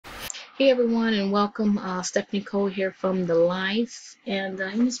Hey everyone, and welcome. Stephanie Cole here from The Life. And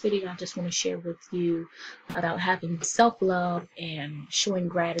in this video, I just want to share with you about having self-love and showing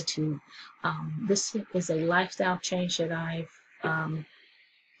gratitude. This is a lifestyle change that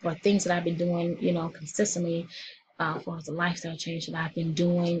or things that I've been doing, consistently. For the lifestyle change that I've been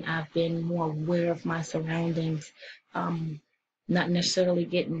doing, I've been more aware of my surroundings. Not necessarily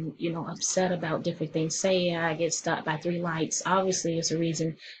getting, upset about different things. Say I get stopped by three lights. Obviously, it's a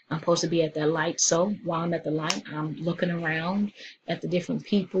reason I'm supposed to be at that light. So while I'm at the light, I'm looking around at the different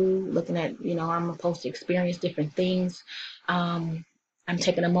people, looking at, I'm supposed to experience different things. I'm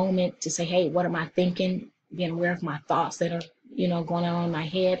taking a moment to say, hey, what am I thinking? Being aware of my thoughts that are, going on in my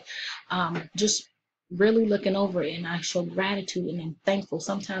head. Just really looking over it, and I show gratitude and I'm thankful.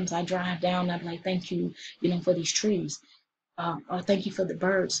 Sometimes I drive down and I'm like, thank you, for these trees, or thank you for the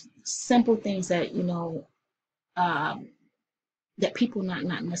birds. Simple things that, um, that people not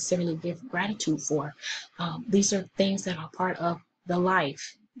necessarily give gratitude for. These are things that are part of the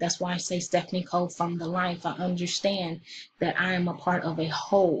life. That's why I say Stephanie Cole from The Life. I understand that I am a part of a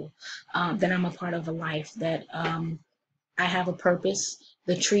whole, that I'm a part of a life, that I have a purpose.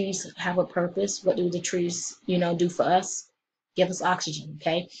 The trees have a purpose. What do the trees, do for us? Give us oxygen,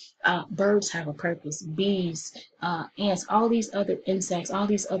 okay? Birds have a purpose. Bees, ants, all these other insects, all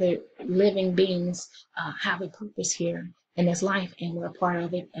these other living beings have a purpose here in this life, and we're a part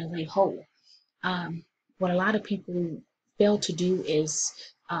of it as a whole. What a lot of people fail to do is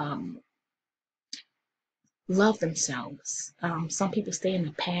love themselves. Some people stay in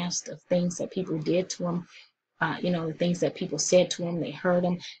the past of things that people did to them, the things that people said to them, they heard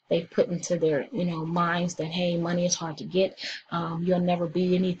them, they put into their, minds that, hey, money is hard to get, you'll never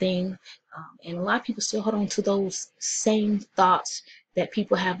be anything. And a lot of people still hold on to those same thoughts that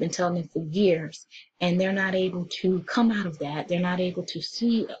people have been telling them for years, and they're not able to come out of that. They're not able to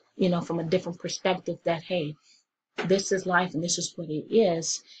see, from a different perspective that, hey, this is life and this is what it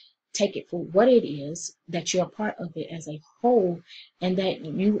is. Take it for what it is, that you're a part of it as a whole, and that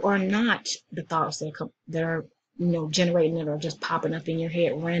you are not the thoughts that are, generating it or just popping up in your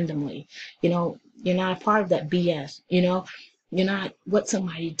head randomly. You're not a part of that BS. You're not what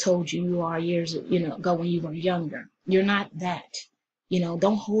somebody told you you are years, ago when you were younger. You're not that.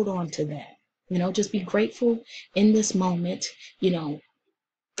 Don't hold on to that. Just be grateful in this moment.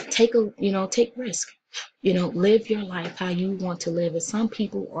 Take risk. Live your life how you want to live it. Some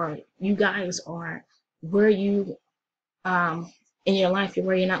people, or you guys, are where you in your life, you're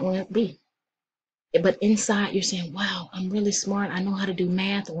where you're not going to be, but inside you're saying, wow, I'm really smart, I know how to do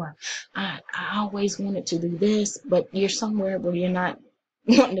math, or I always wanted to do this, but you're somewhere where you're not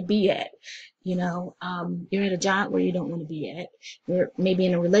wanting to be at. You're at a job where you don't want to be at. You're maybe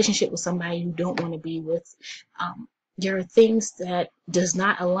in a relationship with somebody you don't want to be with. There are things that does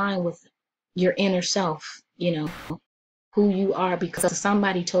not align with your inner self, who you are, because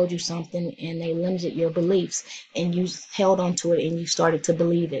somebody told you something and they limited your beliefs, and you held on to it and you started to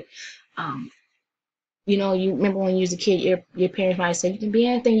believe it. You remember when you was a kid, your parents might say you can be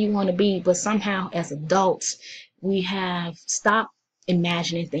anything you want to be, but somehow as adults, we have stopped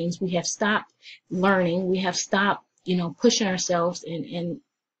imagining things. We have stopped learning. We have stopped, pushing ourselves and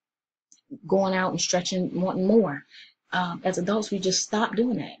going out and stretching, wanting more. As adults, we just stopped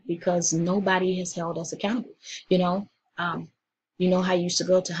doing that because nobody has held us accountable. You know, um, how you used to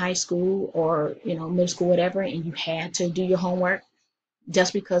go to high school or, middle school, whatever, and you had to do your homework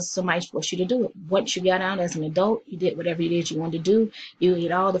just because somebody forced you to do it. Once you got out as an adult, you did whatever it is you wanted to do. You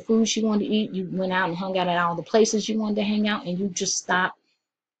ate all the foods you wanted to eat. You went out and hung out at all the places you wanted to hang out, and you just stopped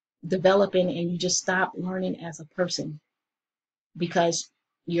developing and you just stopped learning as a person because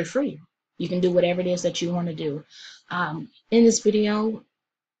you're free. You can do whatever it is that you want to do. In this video,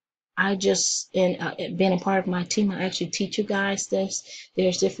 I just, and being a part of my team, I actually teach you guys this.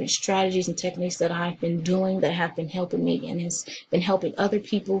 There's different strategies and techniques that I've been doing that have been helping me and has been helping other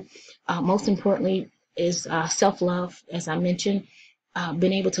people. Most importantly is self-love, as I mentioned.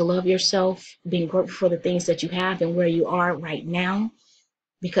 Being able to love yourself, being grateful for the things that you have and where you are right now.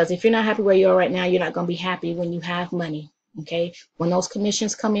 Because if you're not happy where you are right now, you're not going to be happy when you have money. Okay? When those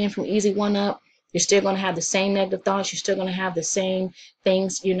commissions come in from Easy One Up, you're still going to have the same negative thoughts. You're still going to have the same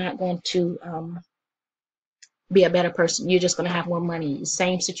things. You're not going to be a better person. You're just going to have more money.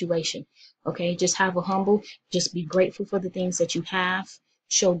 Same situation. Okay? Just have a humble. Just be grateful for the things that you have.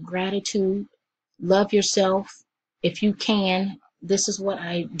 Show gratitude. Love yourself. If you can, this is what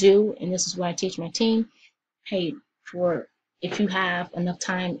I do, and this is what I teach my team. Hey, if you have enough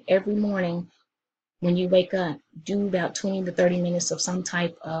time every morning when you wake up, do about 20 to 30 minutes of some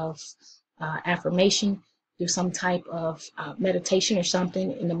type of affirmation. do some type of meditation or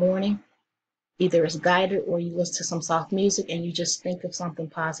something in the morning. Either it's guided or you listen to some soft music and you just think of something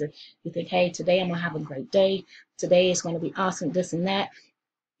positive. You think, hey, today I'm going to have a great day. Today is going to be awesome, this and that.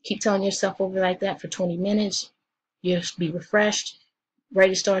 Keep telling yourself over like that for 20 minutes. You'll be refreshed,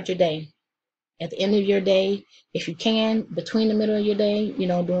 ready to start your day. At the end of your day, if you can, between the middle of your day, you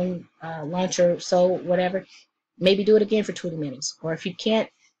know, during lunch or so, whatever, maybe do it again for 20 minutes. Or if you can't,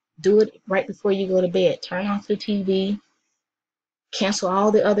 do it right before you go to bed. Turn off the TV, cancel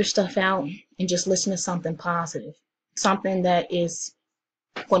all the other stuff out, and just listen to something positive, something that is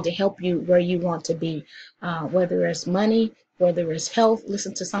going to help you where you want to be, whether it's money, whether it's health.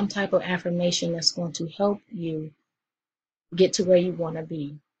 Listen to some type of affirmation that's going to help you get to where you want to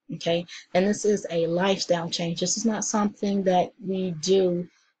be. Okay, and this is a lifestyle change. This is not something that we do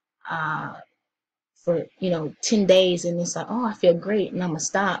for 10 days and it's like, oh, I feel great and I'm gonna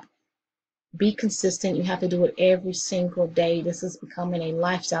stop. Be consistent. You have to do it every single day. This is becoming a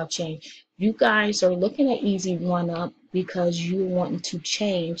lifestyle change. You guys are looking at Easy One Up because you want to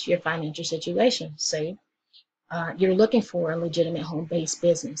change your financial situation. Say you're looking for a legitimate home-based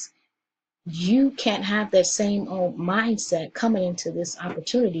business. You can't have that same old mindset coming into this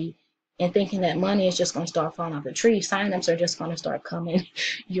opportunity and thinking that money is just going to start falling off the tree. Sign-ups are just going to start coming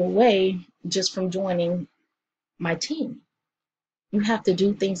your way just from joining my team. You have to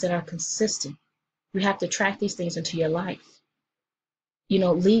do things that are consistent. You have to track these things into your life.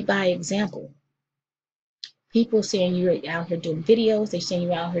 Lead by example. People seeing you out here doing videos, they're seeing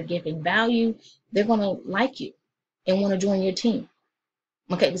you out here giving value, they're going to like you and want to join your team.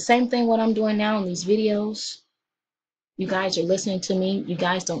 Okay, the same thing what I'm doing now in these videos. You guys are listening to me. You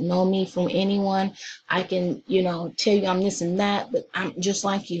guys don't know me from anyone. I can, tell you I'm this and that, but I'm just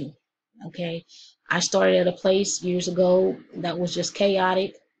like you. Okay, I started at a place years ago that was just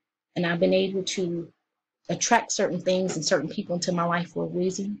chaotic, and I've been able to attract certain things and certain people into my life for a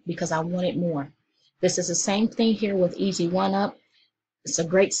reason, because I wanted more. This is the same thing here with Easy One Up. It's a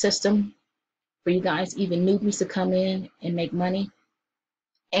great system for you guys, even newbies, to come in and make money.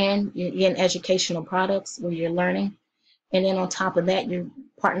 And you're getting educational products where you're learning. And then on top of that, you're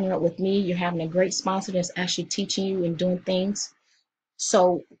partnering up with me. You're having a great sponsor that's actually teaching you and doing things.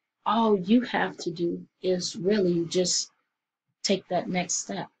 So all you have to do is really just take that next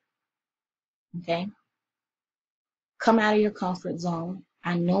step. Okay? Come out of your comfort zone.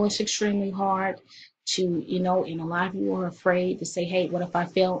 I know it's extremely hard to, and a lot of you are afraid to say, hey, what if I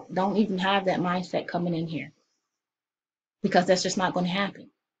fail? Don't even have that mindset coming in here, because that's just not going to happen.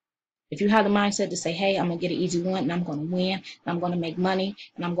 If you have the mindset to say, hey, I'm going to get an easy one and I'm going to win and I'm going to make money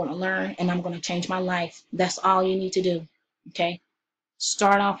and I'm going to learn and I'm going to change my life, that's all you need to do. Okay?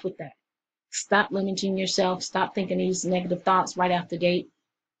 Start off with that. Stop limiting yourself. Stop thinking these negative thoughts right out the gate.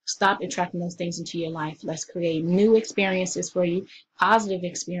 Stop attracting those things into your life. Let's create new experiences for you, positive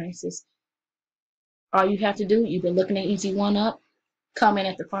experiences. All you have to do, you've been looking at Easy One Up, come in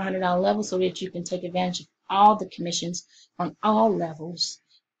at the $400 level so that you can take advantage of all the commissions on all levels.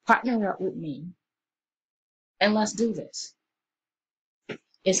 Partner up with me, and let's do this.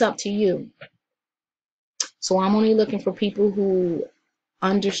 It's up to you. So I'm only looking for people who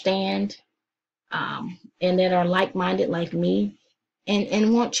understand and that are like-minded like me,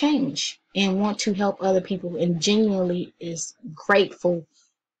 and want change and want to help other people, and genuinely is grateful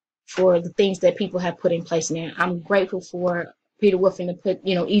for the things that people have put in place in there. I'm grateful for Peter Wolfing to put,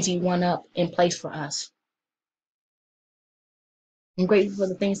 Easy One Up in place for us. I'm grateful for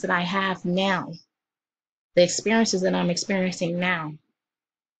the things that I have now, the experiences that I'm experiencing now.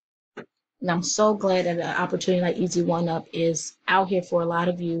 And I'm so glad that an opportunity like Easy One Up is out here for a lot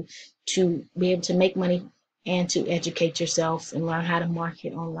of you to be able to make money and to educate yourself and learn how to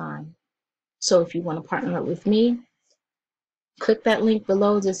market online. So if you want to partner up with me, click that link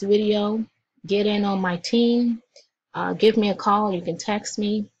below this video, get in on my team, give me a call, you can text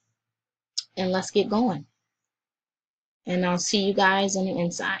me, and let's get going. And I'll see you guys on the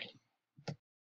inside.